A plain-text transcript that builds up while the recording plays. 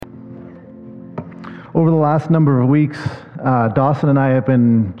over the last number of weeks, Dawson and I have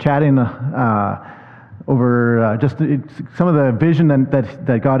been chatting over just some of the vision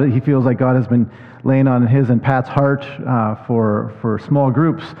that God, he feels like God has been laying on his and Pat's heart for small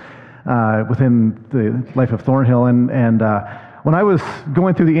groups within the life of Thornhill. And when I was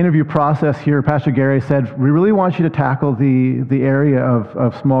going through the interview process here, Pastor Gary said, we really want you to tackle the area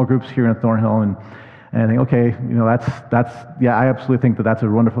of small groups here in Thornhill. And I think, okay, yeah, I absolutely think that's a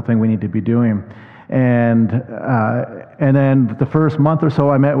wonderful thing we need to be doing. And then the first month or so,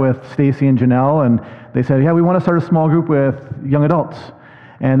 I met with Stacy and Janelle, and they said, yeah, we want to start a small group with young adults.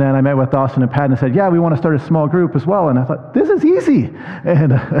 And then I met with Dawson and Pat, and they said, yeah, we want to start a small group as well. And I thought, this is easy. But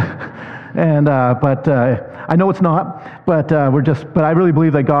I know it's not. But I really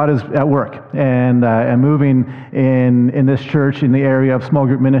believe that God is at work and moving in this church in the area of small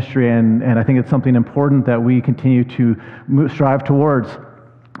group ministry, and I think it's something important that we continue to strive towards.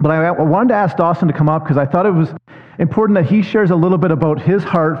 But I wanted to ask Dawson to come up because I thought it was important that he shares a little bit about his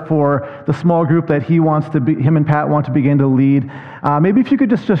heart for the small group that him and Pat want to begin to lead. Maybe if you could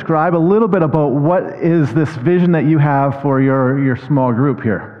just describe a little bit about what is this vision that you have for your small group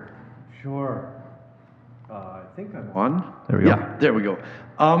here. Sure. I think I'm on. There we go. Yeah, there we go.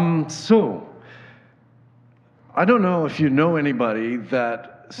 So, I don't know if you know anybody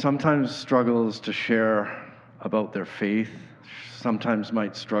that sometimes struggles to share about their faith, sometimes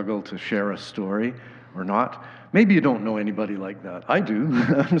might struggle to share a story or not. Maybe you don't know anybody like that. I do.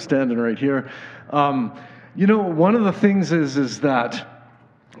 I'm standing right here. One of the things is that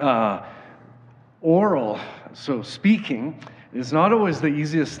oral, so speaking, is not always the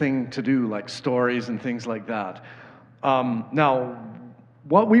easiest thing to do, like stories and things like that. Now,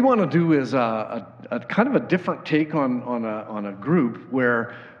 what we want to do is a kind of a different take on a group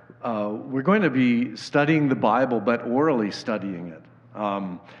where we're going to be studying the Bible, but orally studying it.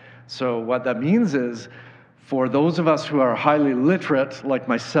 So what that means is, for those of us who are highly literate, like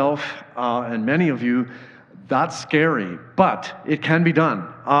myself and many of you, that's scary, but it can be done.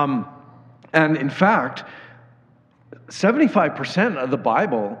 And in fact, 75% of the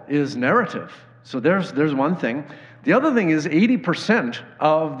Bible is narrative. So there's one thing. The other thing is 80%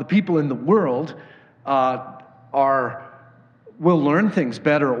 of the people in the world will learn things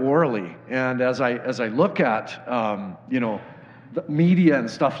better orally. And as I look at the media and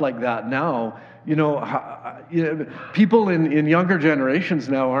stuff like that now, people in younger generations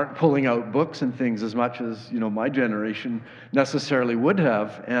now aren't pulling out books and things as much as my generation necessarily would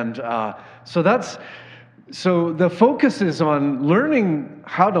have. And so the focus is on learning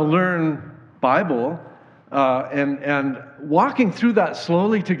how to learn Bible and walking through that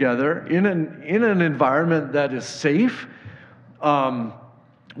slowly together in an environment that is safe,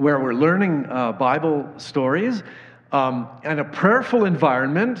 where we're learning Bible stories, and a prayerful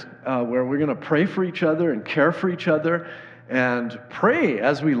environment where we're going to pray for each other and care for each other and pray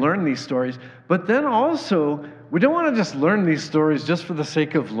as we learn these stories. But then also, we don't want to just learn these stories just for the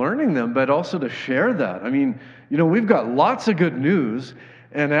sake of learning them, but also to share that. I mean, we've got lots of good news,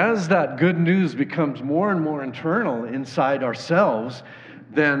 and as that good news becomes more and more internal inside ourselves,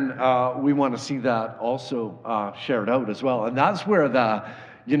 then we want to see that also shared out as well. And that's where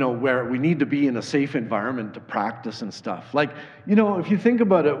where we need to be in a safe environment to practice and stuff. Like, if you think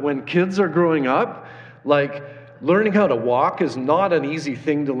about it, when kids are growing up, like, learning how to walk is not an easy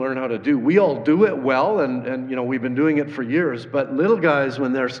thing to learn how to do. We all do it well, and we've been doing it for years, but little guys,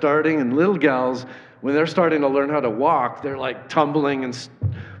 when they're starting, and little gals, when they're starting to learn how to walk, they're like tumbling and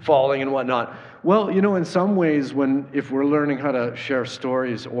falling and whatnot. Well, in some ways, if we're learning how to share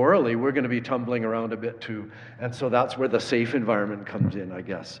stories orally, we're going to be tumbling around a bit too. And so that's where the safe environment comes in, I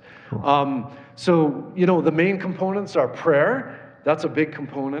guess. Cool. So, the main components are prayer. That's a big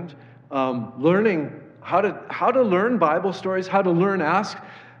component. Learning how to learn Bible stories, how to learn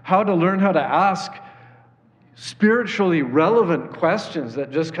how to ask spiritually relevant questions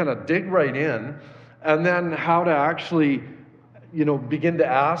that just kind of dig right in, and then how to actually, begin to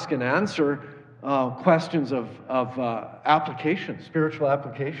ask and answer questions of application, spiritual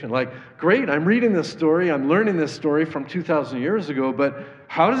application. Like, great, I'm reading this story, I'm learning this story from 2,000 years ago, but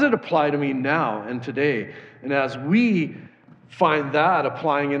how does it apply to me now and today? And as we find that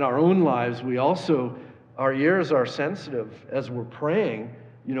applying in our own lives, our ears are sensitive as we're praying,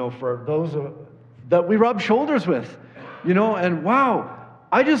 for those that we rub shoulders with, and wow,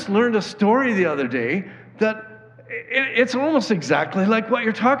 I just learned a story the other day that it's almost exactly like what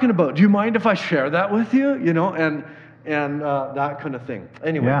you're talking about. Do you mind if I share that with you? And that kind of thing.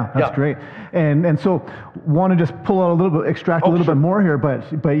 Anyway. Yeah, that's great. And so want to just pull out a little bit, extract a little bit more here,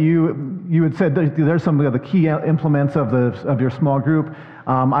 but you had said that there's some of the key implements of your small group.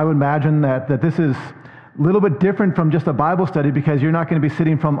 I would imagine that this is little bit different from just a Bible study because you're not going to be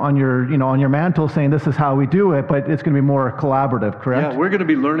sitting on your mantle saying this is how we do it, but it's going to be more collaborative, correct? Yeah, we're going to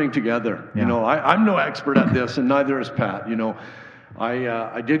be learning together. Yeah. I'm no expert at this, and neither is Pat.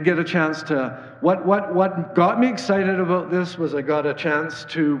 I did get a chance to. What got me excited about this was I got a chance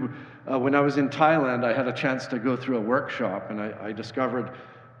to. When I was in Thailand, I had a chance to go through a workshop, and I discovered,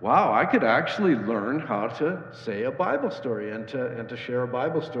 wow, I could actually learn how to say a Bible story and to share a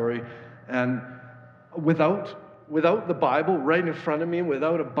Bible story, and without the Bible right in front of me,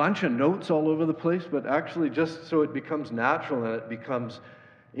 without a bunch of notes all over the place, but actually just so it becomes natural and it becomes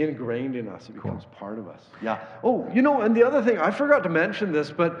ingrained in us. It becomes part of us. Yeah. Oh, and the other thing, I forgot to mention this,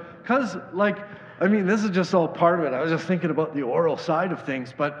 but because, this is just all part of it. I was just thinking about the oral side of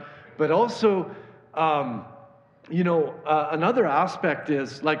things, but also, another aspect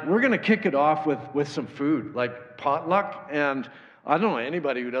is, we're going to kick it off with some food, like potluck, and I don't know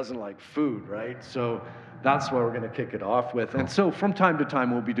anybody who doesn't like food, right? So that's what we're going to kick it off with. And so from time to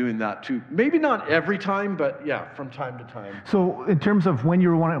time, we'll be doing that too. Maybe not every time, but yeah, from time to time. So in terms of when you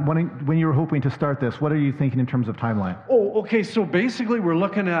were hoping to start this, what are you thinking in terms of timeline? Oh, okay. So basically, we're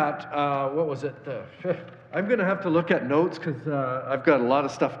looking at, what was it? I'm going to have to look at notes because I've got a lot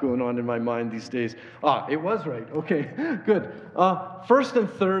of stuff going on in my mind these days. It was right. Okay, good. First and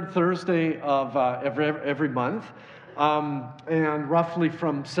third Thursday of every month, and roughly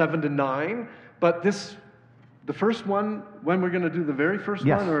from 7 to 9. But the first one, when we're going to do the very first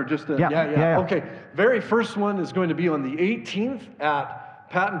yes. one, or just the... Yeah. Okay, very first one is going to be on the 18th at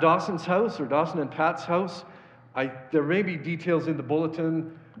Pat and Dawson's house, or Dawson and Pat's house. There may be details in the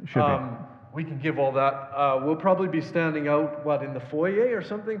bulletin. Should be. We can give all that. We'll probably be standing out, in the foyer or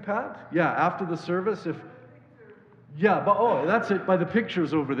something, Pat? Yeah, after the service. That's it, by the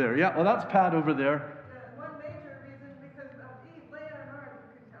pictures over there. Yeah, well, that's Pat over there. One major reason, because of Leah and Art,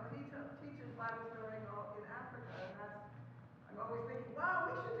 you can tell, he teaches Bible story in Africa, and I'm always thinking,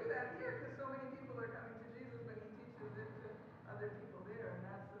 wow, we should do that here, because so many people are coming to Jesus, but he teaches it to other people there, and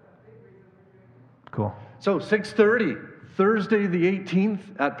that's a big reason we're doing it. Cool. So 6:30. Thursday the 18th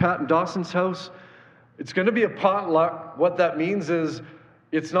at Pat and Dawson's house. It's going to be a potluck. What that means is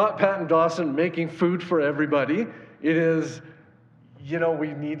it's not Pat and Dawson making food for everybody. It is,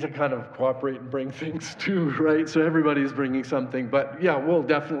 we need to kind of cooperate and bring things too, right? So everybody's bringing something. But yeah, we'll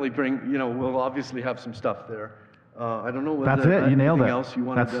definitely bring, we'll obviously have some stuff there. I don't know whether that's it. You nailed it. Else you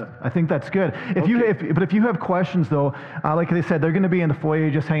wanted to... I think that's good. If you have questions though, like they said, they're going to be in the foyer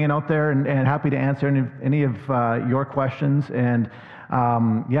just hanging out there and happy to answer any of your questions. And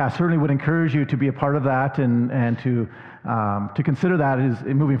certainly would encourage you to be a part of that and to consider that as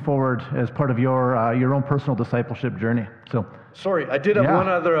moving forward as part of your own personal discipleship journey. So sorry, I did have one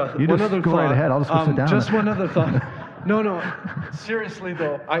other go thought. Right ahead. I'll just go sit down. Just one other thought. No. Seriously,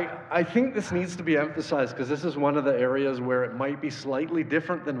 though, I think this needs to be emphasized because this is one of the areas where it might be slightly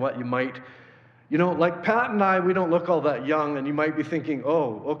different than what you might, like Pat and I, we don't look all that young, and you might be thinking,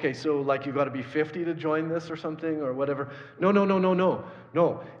 oh, okay, so you got to be 50 to join this or something or whatever.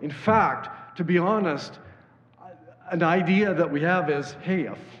 No. In fact, to be honest, an idea that we have is, hey,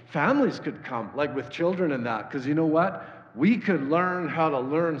 families could come, with children and that, because you know what? We could learn how to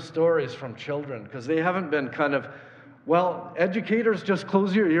learn stories from children because they haven't been kind of... Well, educators, just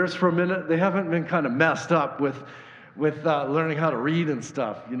close your ears for a minute. They haven't been kind of messed up with learning how to read and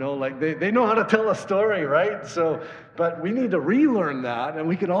stuff, they know how to tell a story, right? So, but we need to relearn that, and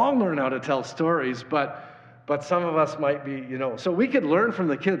we can all learn how to tell stories, but some of us might be, so we could learn from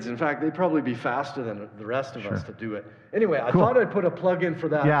the kids. In fact, they'd probably be faster than the rest of us to do it. Anyway, I thought I'd put a plug in for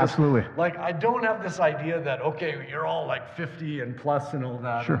that. Yeah, absolutely. I don't have this idea that, okay, you're all 50 and plus and all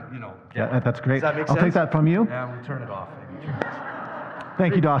that. Sure. And, yeah, that's great. Does that make sense? I'll take that from you. Yeah, we'll turn it off.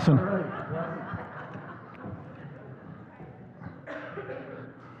 Thank you, Dawson.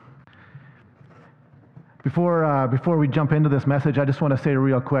 Before we jump into this message, I just want to say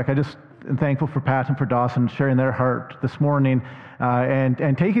real quick, I just am thankful for Pat and for Dawson sharing their heart this morning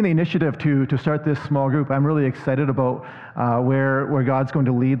and taking the initiative to start this small group. I'm really excited about where God's going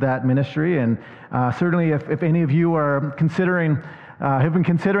to lead that ministry. And certainly if any of you are have been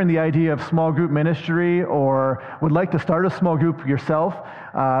considering the idea of small group ministry or would like to start a small group yourself,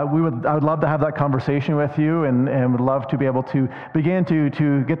 I would love to have that conversation with you and would love to be able to begin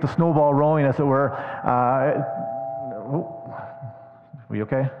to get the snowball rolling, as it were. Are we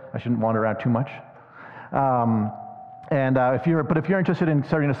okay? I shouldn't wander around too much. If you're interested in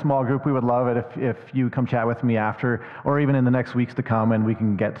starting a small group, we would love it if you come chat with me after, or even in the next weeks to come, and we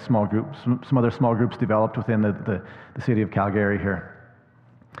can get small groups, some other small groups developed within the city of Calgary here.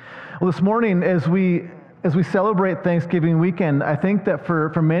 Well, this morning, as we as we celebrate Thanksgiving weekend, I think that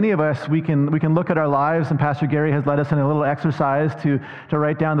for many of us, we can look at our lives, and Pastor Gary has led us in a little exercise to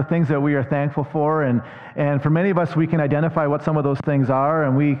write down the things that we are thankful for, and for many of us, we can identify what some of those things are,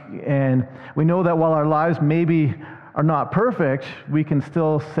 and we know that while our lives maybe are not perfect, we can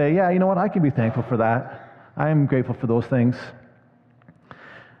still say, yeah, you know what, I can be thankful for that. I am grateful for those things.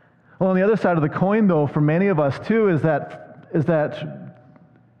 Well, on the other side of the coin, though, for many of us too, is that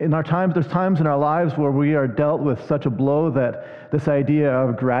there's times in our lives where we are dealt with such a blow that this idea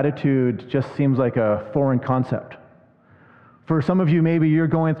of gratitude just seems like a foreign concept. For some of you, maybe you're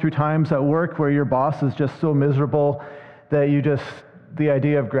going through times at work where your boss is just so miserable that the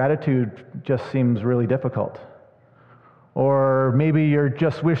idea of gratitude just seems really difficult. Or maybe you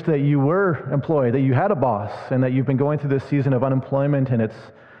just wish that you were employed, that you had a boss, and that you've been going through this season of unemployment and it's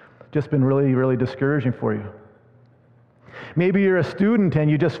just been really, really discouraging for you. Maybe you're a student and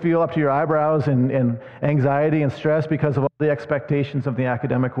you just feel up to your eyebrows in anxiety and stress because of all the expectations of the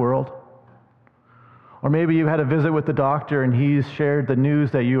academic world. Or maybe you've had a visit with the doctor and he's shared the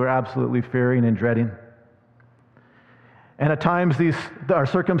news that you are absolutely fearing and dreading. And at times our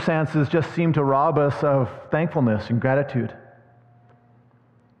circumstances just seem to rob us of thankfulness and gratitude.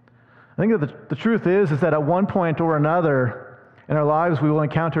 I think that the truth is that at one point or another in our lives, we will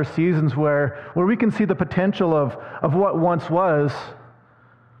encounter seasons where we can see the potential of what once was,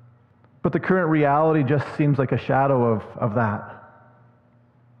 but the current reality just seems like a shadow of that.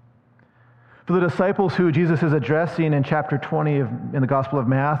 For the disciples who Jesus is addressing in chapter 20 in the Gospel of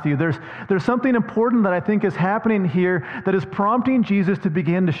Matthew, there's something important that I think is happening here that is prompting Jesus to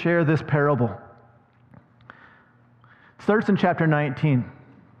begin to share this parable. It starts in chapter 19.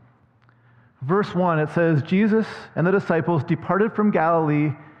 Verse 1, it says, Jesus and the disciples departed from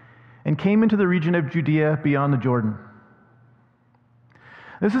Galilee and came into the region of Judea beyond the Jordan.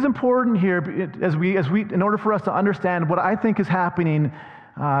 This is important here as we, in order for us to understand what I think is happening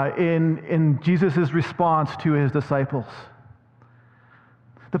in Jesus' response to his disciples.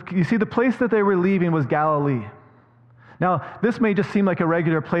 You see, the place that they were leaving was Galilee. Now, this may just seem like a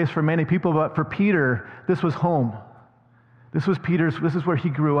regular place for many people, but for Peter, this was home. This is where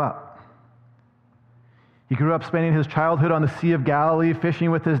he grew up. He grew up spending his childhood on the Sea of Galilee, fishing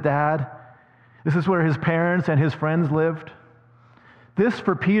with his dad. This is where his parents and his friends lived. This,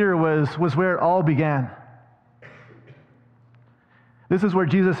 for Peter, was where it all began. This is where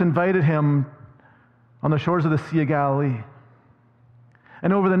Jesus invited him on the shores of the Sea of Galilee.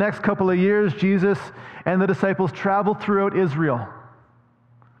 And over the next couple of years, Jesus and the disciples traveled throughout Israel.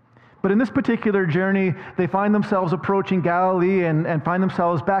 But in this particular journey, they find themselves approaching Galilee and find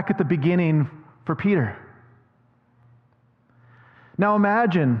themselves back at the beginning for Peter. Now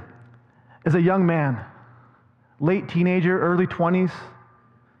imagine, as a young man, late teenager, early 20s,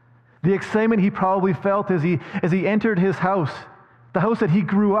 the excitement he probably felt as he entered his house, the house that he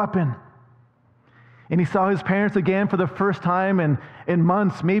grew up in. And he saw his parents again for the first time in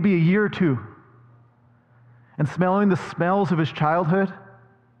months, maybe a year or two. And smelling the smells of his childhood.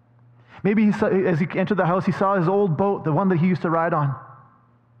 Maybe as he entered the house, he saw his old boat, the one that he used to ride on.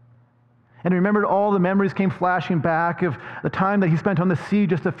 And he remembered all the memories came flashing back of the time that he spent on the sea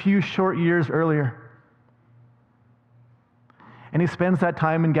just a few short years earlier. And he spends that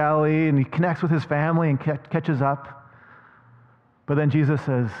time in Galilee and he connects with his family and catches up. But then Jesus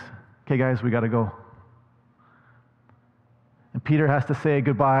says, okay guys, we got to go. And Peter has to say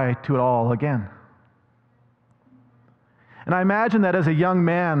goodbye to it all again. And I imagine that as a young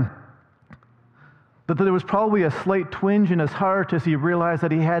man, that there was probably a slight twinge in his heart as he realized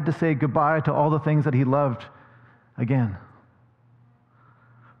that he had to say goodbye to all the things that he loved again.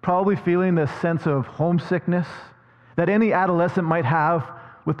 Probably feeling this sense of homesickness that any adolescent might have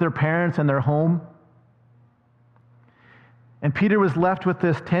with their parents and their home. And Peter was left with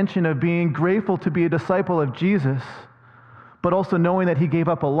this tension of being grateful to be a disciple of Jesus, but also knowing that he gave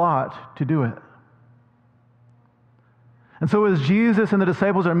up a lot to do it. And so as Jesus and the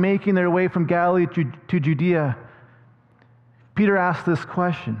disciples are making their way from Galilee to Judea, Peter asks this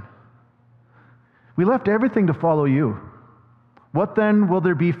question. We left everything to follow you. What then will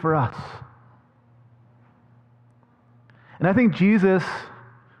there be for us? And I think Jesus,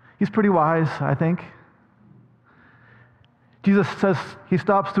 he's pretty wise, I think. Jesus says, he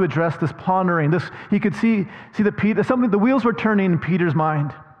stops to address this pondering. He could see that the wheels were turning in Peter's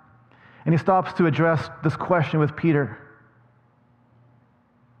mind. And he stops to address this question with Peter.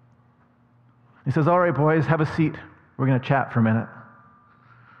 He says, all right, boys, have a seat. We're going to chat for a minute.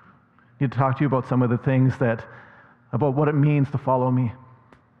 I need to talk to you about some of the things about what it means to follow me.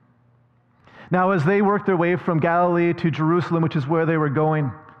 Now, as they worked their way from Galilee to Jerusalem, which is where they were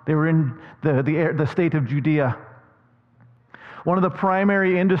going, They were in the state of Judea. One of the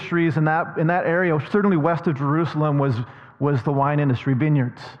primary industries in that area, certainly west of Jerusalem, was the wine industry,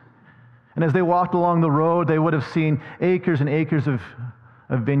 vineyards. And as they walked along the road, they would have seen acres and acres of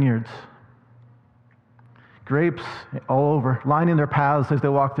vineyards. Grapes all over, lining their paths as they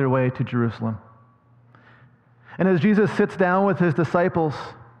walked their way to Jerusalem. And as Jesus sits down with his disciples,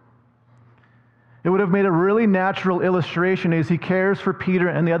 it would have made a really natural illustration as he cares for Peter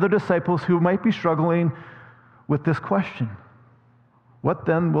and the other disciples who might be struggling with this question. What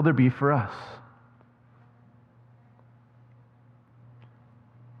then will there be for us?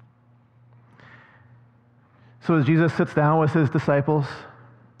 So as Jesus sits down with his disciples,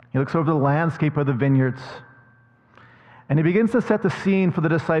 he looks over the landscape of the vineyards, and he begins to set the scene for the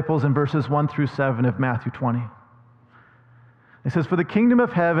disciples in verses 1 through 7 of Matthew 20. It says, "For the kingdom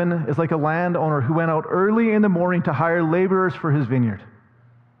of heaven is like a landowner who went out early in the morning to hire laborers for his vineyard."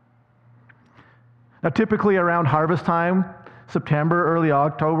 Now, typically around harvest time, September, early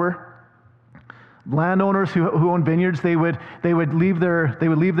October, landowners who own vineyards, they would leave their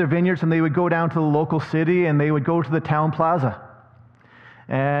vineyards and they would go down to the local city and they would go to the town plaza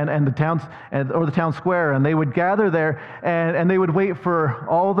and the town square, and they would gather there and they would wait for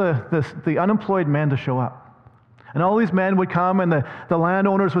all the unemployed men to show up. And all these men would come, and the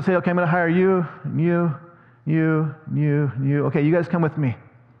landowners would say, "Okay, I'm going to hire you, and you, you, you, you. Okay, you guys come with me."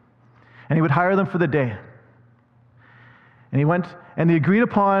 And he would hire them for the day. And he went, and the agreed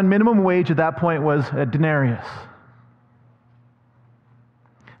upon minimum wage at that point was a denarius.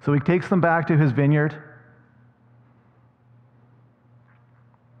 So he takes them back to his vineyard,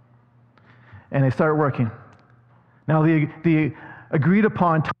 and they start working. Now, the agreed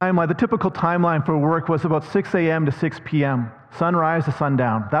upon timeline, the typical timeline for work was about 6 a.m. to 6 p.m., sunrise to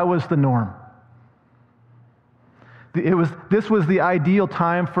sundown. That was the norm. This was the ideal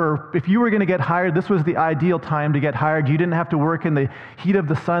time for, if you were going to get hired, this was the ideal time to get hired. You didn't have to work in the heat of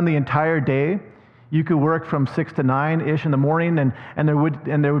the sun the entire day. You could work from 6 to 9-ish in the morning, and there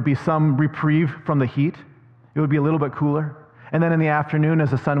would be some reprieve from the heat. It would be a little bit cooler. And then in the afternoon,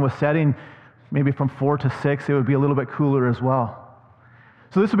 as the sun was setting, maybe from 4 to 6, it would be a little bit cooler as well.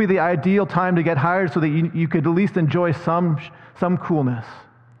 So this would be the ideal time to get hired so that you could at least enjoy some coolness.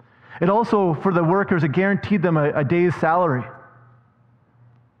 It also, for the workers, it guaranteed them a day's salary.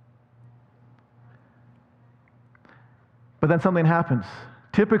 But then something happens.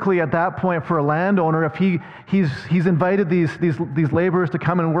 Typically at that point for a landowner, if he's invited these laborers to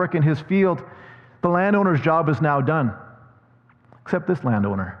come and work in his field, the landowner's job is now done. Except this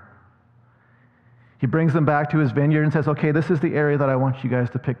landowner. He brings them back to his vineyard and says, "Okay, this is the area that I want you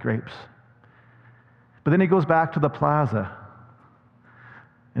guys to pick grapes." But then he goes back to the plaza,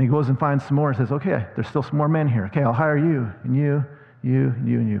 and he goes and finds some more and says, "Okay, there's still some more men here. Okay, I'll hire you, and you, and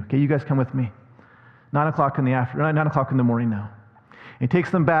you. Okay, you guys come with me. 9 o'clock in the morning now." And he takes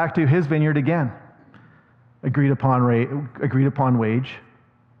them back to his vineyard again. Agreed upon wage.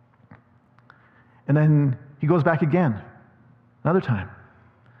 And then he goes back again, another time.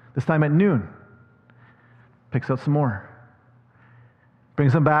 This time at noon. Picks out some more.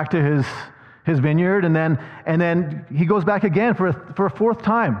 Brings them back to his vineyard, and then he goes back again for a fourth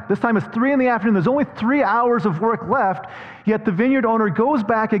time. This time it's 3 p.m. There's only 3 hours of work left, yet the vineyard owner goes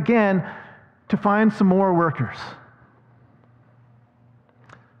back again to find some more workers.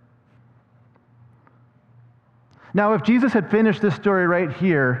 Now, if Jesus had finished this story right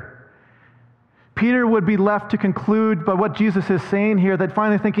here, Peter would be left to conclude by what Jesus is saying here, that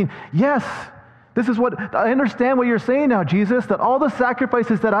finally thinking, yes, this is what, I understand what you're saying now, Jesus, that all the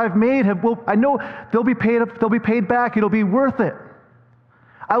sacrifices that I've made, I know they'll be paid back. It'll be worth it.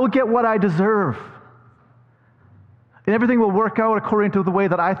 I will get what I deserve. And everything will work out according to the way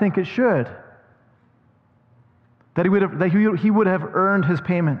that I think it should. That he would have earned his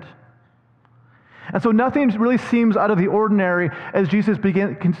payment. And so nothing really seems out of the ordinary as Jesus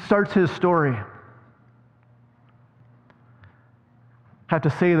starts his story. I have to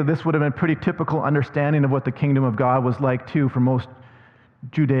say that this would have been a pretty typical understanding of what the kingdom of God was like too for most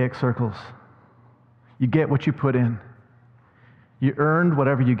Judaic circles. You get what you put in. You earned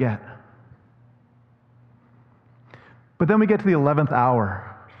whatever you get. But then we get to the 11th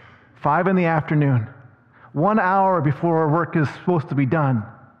hour, 5 p.m, 1 hour before our work is supposed to be done.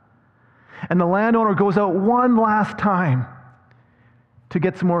 And the landowner goes out one last time to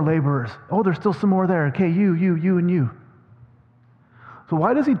get some more laborers. Oh, there's still some more there. Okay, you, and you. So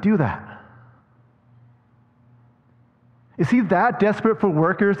why does he do that? Is he that desperate for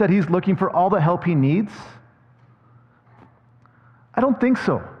workers that he's looking for all the help he needs? I don't think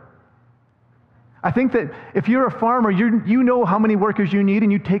so. I think that if you're a farmer, you know how many workers you need,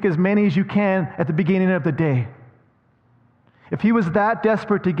 and you take as many as you can at the beginning of the day. If he was that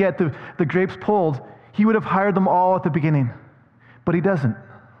desperate to get the grapes pulled, he would have hired them all at the beginning. But he doesn't.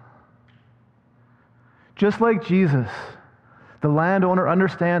 Just like Jesus, the landowner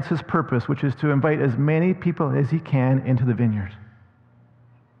understands his purpose, which is to invite as many people as he can into the vineyard.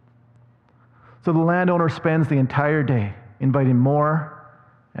 So the landowner spends the entire day inviting more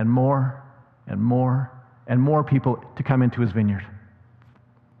and more and more and more people to come into his vineyard.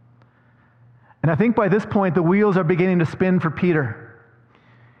 And I think by this point, the wheels are beginning to spin for Peter.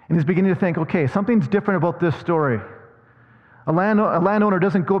 And he's beginning to think, okay, something's different about this story. A landowner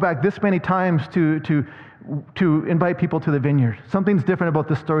doesn't go back this many times to invite people to the vineyard. Something's different about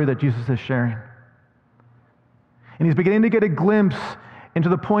this story that Jesus is sharing. And he's beginning to get a glimpse into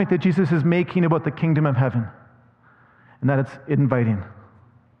the point that Jesus is making about the kingdom of heaven, and that it's inviting.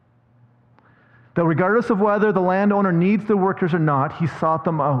 That regardless of whether the landowner needs the workers or not, he sought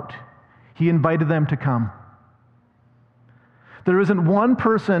them out. He invited them to come. There isn't one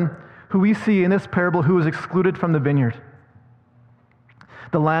person who we see in this parable who is excluded from the vineyard.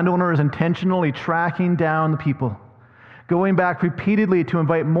 The landowner is intentionally tracking down the people, going back repeatedly to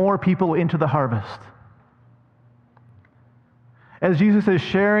invite more people into the harvest. As Jesus is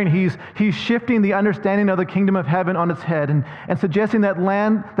sharing, he's shifting the understanding of the kingdom of heaven on its head and suggesting that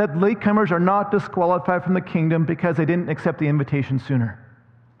latecomers are not disqualified from the kingdom because they didn't accept the invitation sooner.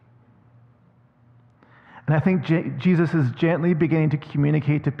 And I think Jesus is gently beginning to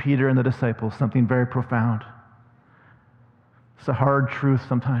communicate to Peter and the disciples something very profound. It's a hard truth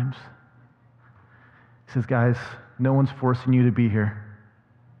sometimes. He says, guys, no one's forcing you to be here.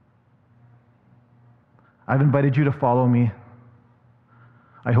 I've invited you to follow me.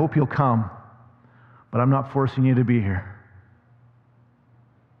 I hope you'll come, but I'm not forcing you to be here.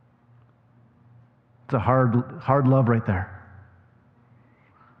 It's a hard love right there.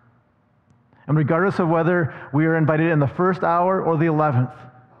 And regardless of whether we are invited in the first hour or the 11th,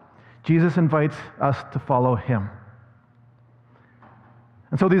 Jesus invites us to follow him.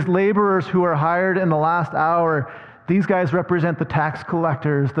 And so these laborers who are hired in the last hour, these guys represent the tax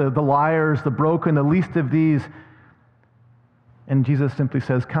collectors, the liars, the broken, the least of these. And Jesus simply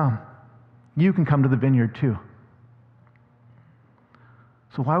says, come. You can come to the vineyard too.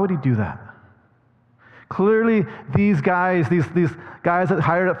 So why would he do that? Clearly, these guys that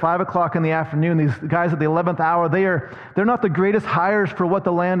hired at 5 o'clock in the afternoon, these guys at the 11th hour, they're not the greatest hires for what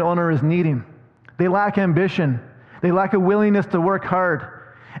the landowner is needing. They lack ambition. They lack a willingness to work hard.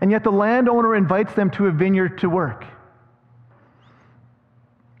 And yet the landowner invites them to a vineyard to work.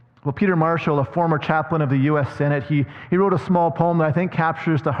 Well, Peter Marshall, a former chaplain of the U.S. Senate, he wrote a small poem that I think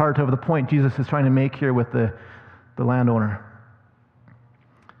captures the heart of the point Jesus is trying to make here with the landowner.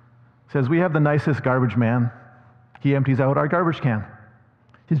 It says, we have the nicest garbage man. He empties out our garbage can.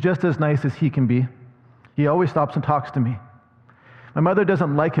 He's just as nice as he can be. He always stops and talks to me. My mother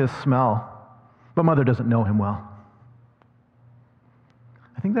doesn't like his smell, but mother doesn't know him well.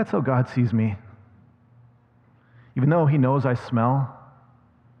 I think that's how God sees me. Even though he knows I smell,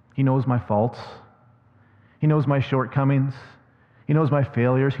 he knows my faults, he knows my shortcomings, he knows my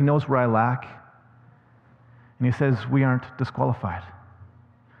failures, he knows where I lack. And he says, we aren't disqualified.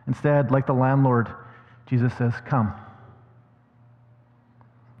 Instead, like the landlord, Jesus says, come.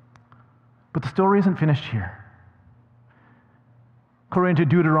 But the story isn't finished here. According to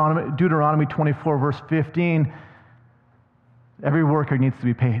Deuteronomy 24, verse 15, every worker needs to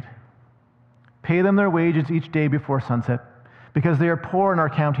be paid. Pay them their wages each day before sunset, because they are poor and are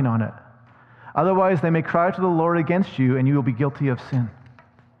counting on it. Otherwise, they may cry to the Lord against you, and you will be guilty of sin.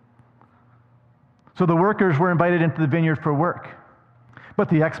 So the workers were invited into the vineyard for work. But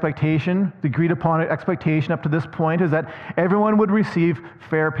the expectation, the agreed upon expectation up to this point, is that everyone would receive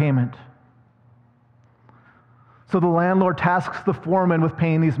fair payment. So the landlord tasks the foreman with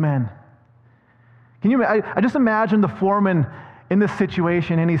paying these men. I just imagine the foreman in this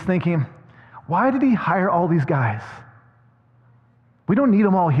situation, and he's thinking, why did he hire all these guys? We don't need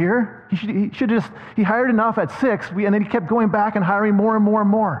them all here. He hired enough at 6, and then he kept going back and hiring more and more and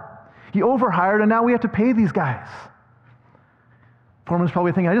more. He overhired, and now we have to pay these guys. Foreman's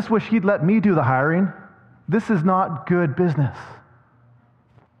probably thinking, I just wish he'd let me do the hiring. This is not good business.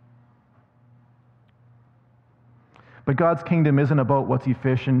 But God's kingdom isn't about what's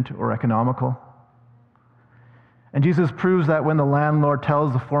efficient or economical. And Jesus proves that when the landlord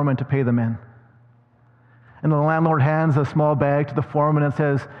tells the foreman to pay the men. And the landlord hands a small bag to the foreman and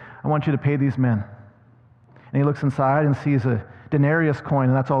says, I want you to pay these men. And he looks inside and sees a denarius coin,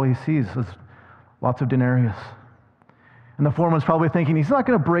 and that's all he sees is lots of denarius. And the foreman's probably thinking, he's not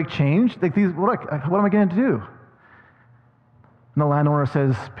going to break change. Like what am I going to do? And the landowner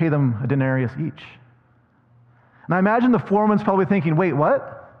says, pay them a denarius each. And I imagine the foreman's probably thinking, wait,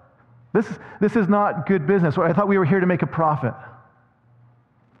 what? This is not good business. I thought we were here to make a profit.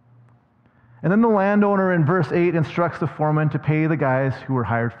 And then the landowner in verse 8 instructs the foreman to pay the guys who were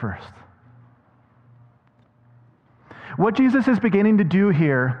hired first. What Jesus is beginning to do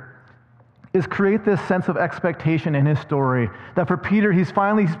here is create this sense of expectation in his story. That for Peter, he's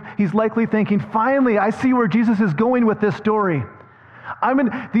likely thinking, finally, I see where Jesus is going with this story.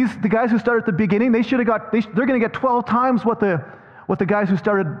 The guys who started at the beginning, they're going to get 12 times what the guys who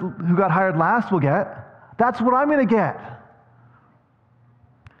got hired last will get. That's what I'm going to get.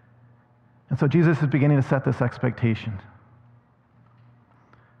 And so Jesus is beginning to set this expectation.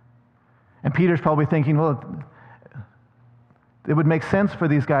 And Peter's probably thinking, well, it would make sense for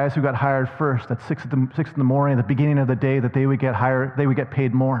these guys who got hired first at 6 in the morning, at the beginning of the day, that they would get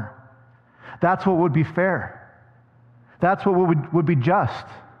paid more. That's what would be fair. That's what would be just.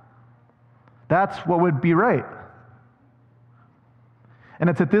 That's what would be right. And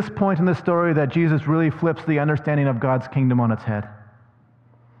it's at this point in the story that Jesus really flips the understanding of God's kingdom on its head.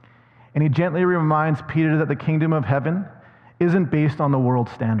 And he gently reminds Peter that the kingdom of heaven isn't based on the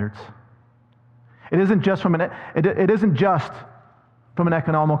world's standards. It isn't just from an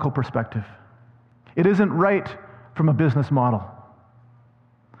economical perspective. It isn't right from a business model.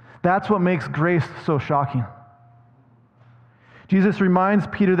 That's what makes grace so shocking. Jesus reminds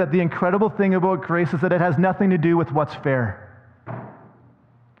Peter that the incredible thing about grace is that it has nothing to do with what's fair.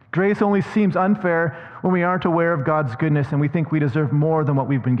 Grace only seems unfair when we aren't aware of God's goodness and we think we deserve more than what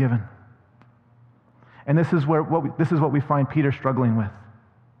we've been given. And this is what we find Peter struggling with.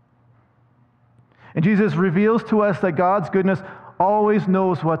 And Jesus reveals to us that God's goodness always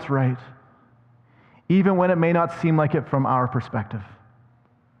knows what's right, even when it may not seem like it from our perspective.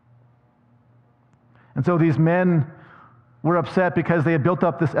 And so these men were upset because they had built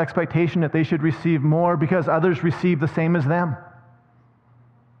up this expectation that they should receive more because others received the same as them.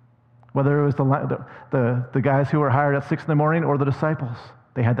 Whether it was the guys who were hired at 6 in the morning or the disciples,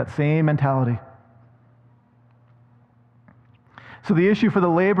 they had that same mentality. So the issue for the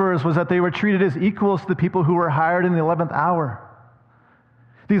laborers was that they were treated as equals to the people who were hired in the 11th hour.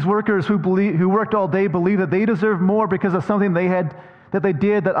 These workers who worked all day believed that they deserved more because of something that they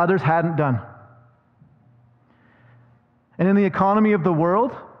did that others hadn't done. And in the economy of the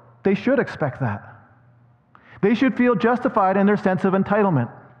world, they should expect that. They should feel justified in their sense of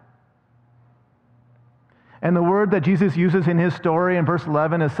entitlement. And the word that Jesus uses in his story in verse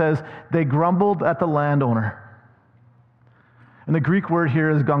 11, it says, they grumbled at the landowner. And the Greek word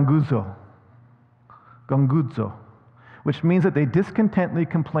here is gonguzo, which means that they discontently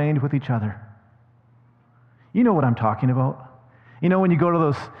complained with each other. You know what I'm talking about. You know when you go to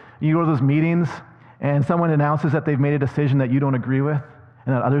those meetings and someone announces that they've made a decision that you don't agree with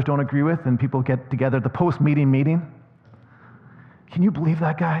and that others don't agree with, and people get together at the post-meeting meeting. Can you believe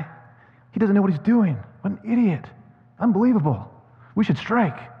that guy? He doesn't know what he's doing. What an idiot. Unbelievable. We should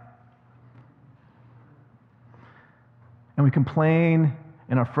strike. And we complain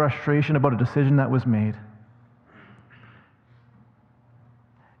in our frustration about a decision that was made.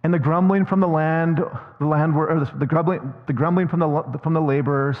 And the grumbling from the grumbling from the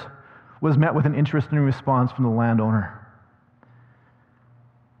laborers was met with an interesting response from the landowner.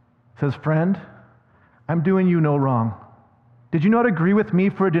 It says, friend, I'm doing you no wrong. Did you not agree with me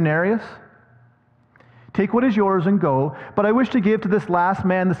for a denarius? Take what is yours and go, but I wish to give to this last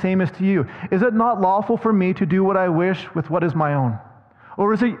man the same as to you. Is it not lawful for me to do what I wish with what is my own?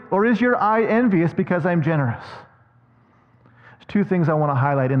 Or is your eye envious because I'm generous? There's two things I want to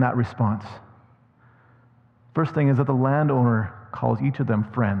highlight in that response. First thing is that the landowner calls each of them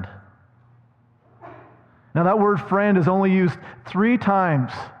friend. Now that word friend is only used 3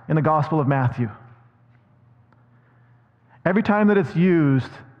 times in the Gospel of Matthew. Every time that it's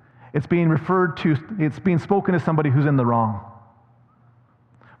used, it's being spoken to somebody who's in the wrong.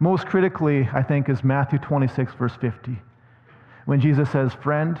 Most critically, I think, is Matthew 26, verse 50, when Jesus says,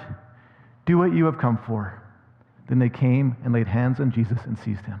 friend, do what you have come for. Then they came and laid hands on Jesus and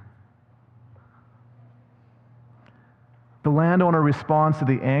seized him. The landowner responds to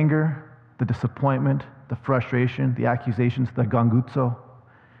the anger, the disappointment, the frustration, the accusations, the gonguzo,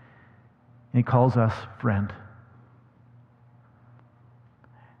 and he calls us friend.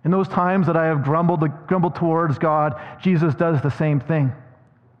 In those times that I have grumbled towards God, Jesus does the same thing.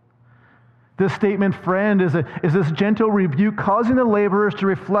 This statement, friend, is this gentle rebuke causing the laborers to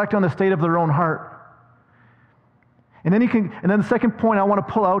reflect on the state of their own heart. And then the second point I want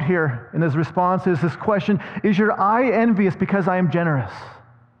to pull out here in this response is this question: is your eye envious because I am generous?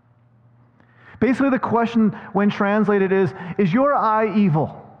 Basically, the question, when translated, is your eye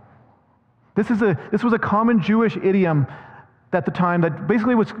evil? This was a common Jewish idiom at the time that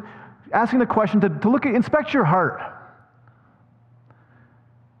basically was asking the question to look at, inspect your heart.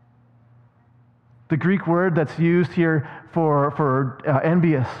 The Greek word that's used here for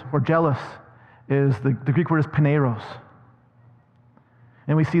envious or jealous is the Greek word is paneros.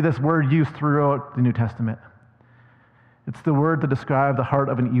 And we see this word used throughout the New Testament. It's the word to describe the heart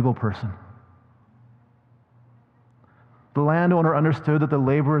of an evil person. The landowner understood that the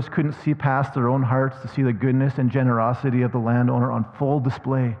laborers couldn't see past their own hearts to see the goodness and generosity of the landowner on full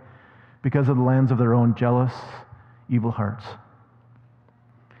display because of the lens of their own jealous, evil hearts.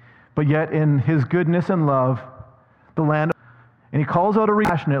 But yet in his goodness and love, the landowner, and he calls out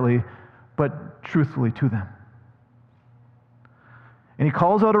passionately, but truthfully to them. And he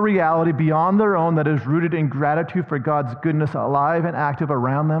calls out a reality beyond their own that is rooted in gratitude for God's goodness alive and active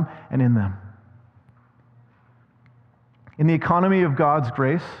around them and in them. In the economy of God's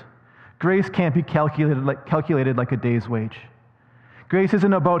grace, grace can't be calculated like a day's wage. Grace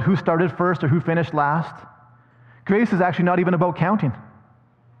isn't about who started first or who finished last. Grace is actually not even about counting.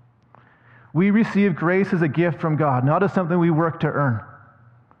 We receive grace as a gift from God, not as something we work to earn.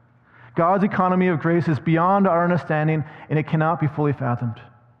 God's economy of grace is beyond our understanding, and it cannot be fully fathomed.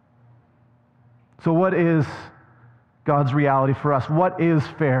 So what is God's reality for us? What is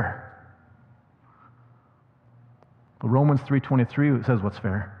fair? Well, Romans 3:23 says what's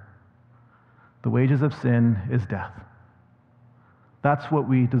fair. The wages of sin is death. That's what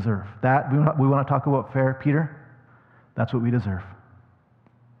we deserve. That we want to talk about fair, Peter? That's what we deserve.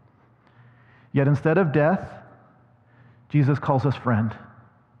 Yet instead of death, Jesus calls us friend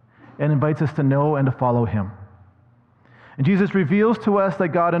and invites us to know and to follow him. And Jesus reveals to us that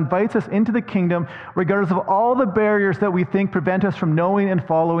God invites us into the kingdom regardless of all the barriers that we think prevent us from knowing and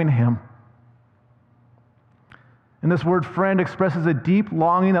following him. And this word friend expresses a deep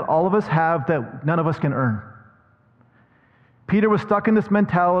longing that all of us have that none of us can earn. Peter was stuck in this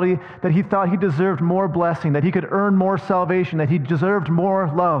mentality that he thought he deserved more blessing, that he could earn more salvation, that he deserved more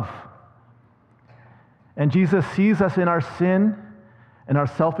love. And Jesus sees us in our sin and our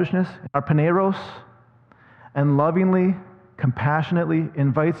selfishness, our paneros, and lovingly, compassionately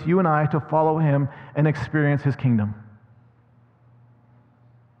invites you and I to follow him and experience his kingdom.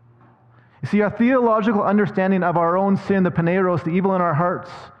 You see, our theological understanding of our own sin, the paneros, the evil in our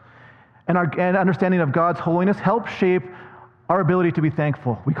hearts, and our understanding of God's holiness helps shape our ability to be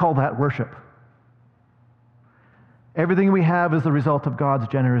thankful. We call that worship. Everything we have is the result of God's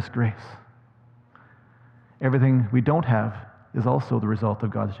generous grace. Everything we don't have is also the result of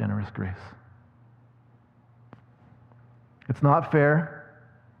God's generous grace. It's not fair.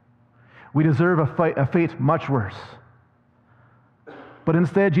 We deserve a fate much worse. But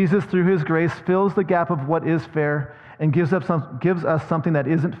instead, Jesus, through his grace, fills the gap of what is fair and gives us something that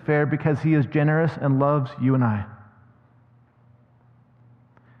isn't fair because he is generous and loves you and I.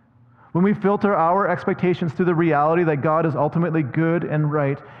 When we filter our expectations through the reality that God is ultimately good and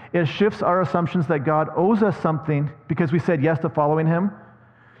right, it shifts our assumptions that God owes us something because we said yes to following him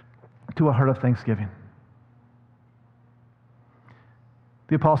to a heart of thanksgiving.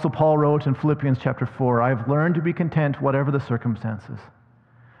 The Apostle Paul wrote in Philippians chapter 4, "I have learned to be content whatever the circumstances.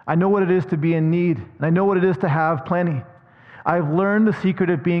 I know what it is to be in need, and I know what it is to have plenty. I have learned the secret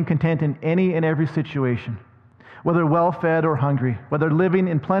of being content in any and every situation, whether well-fed or hungry, whether living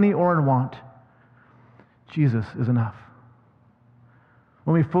in plenty or in want. Jesus is enough."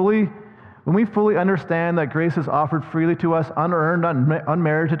 When we fully understand that grace is offered freely to us, unearned,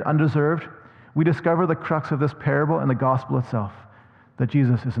 unmerited, undeserved, we discover the crux of this parable and the gospel itself, that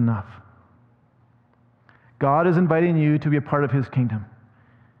Jesus is enough. God is inviting you to be a part of his kingdom.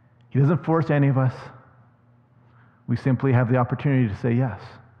 He doesn't force any of us. We simply have the opportunity to say yes.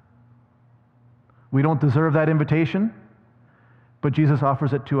 We don't deserve that invitation, but Jesus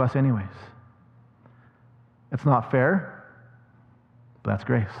offers it to us anyways. It's not fair, but that's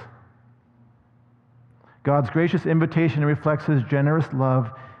grace. God's gracious invitation reflects his generous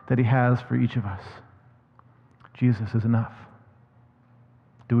love that he has for each of us. Jesus is enough.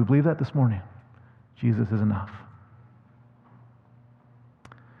 Do we believe that this morning? Jesus is enough.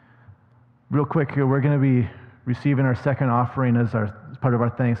 Real quick here, we're going to be receiving our second offering as part of our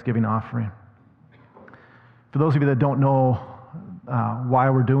Thanksgiving offering. For those of you that don't know why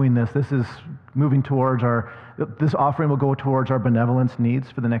we're doing this, this is moving towards this offering will go towards our benevolence needs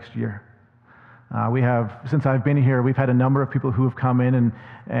for the next year. We have, since I've been here, we've had a number of people who have come in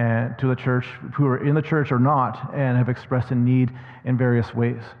and to the church, who are in the church or not, and have expressed a need in various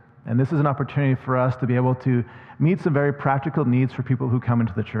ways. And this is an opportunity for us to be able to meet some very practical needs for people who come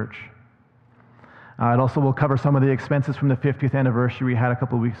into the church. It also will cover some of the expenses from the 50th anniversary we had a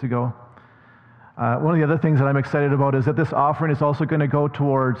couple of weeks ago. One of the other things that I'm excited about is that this offering is also going to go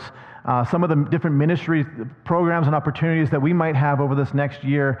towards some of the different ministry programs and opportunities that we might have over this next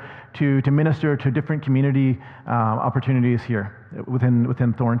year to minister to different community opportunities here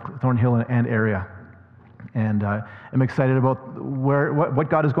within Thornhill and area. And I'm excited about what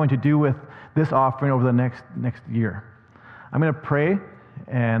God is going to do with this offering over the next year. I'm going to pray,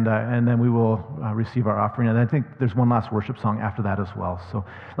 and then we will receive our offering. And I think there's one last worship song after that as well. So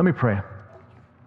let me pray.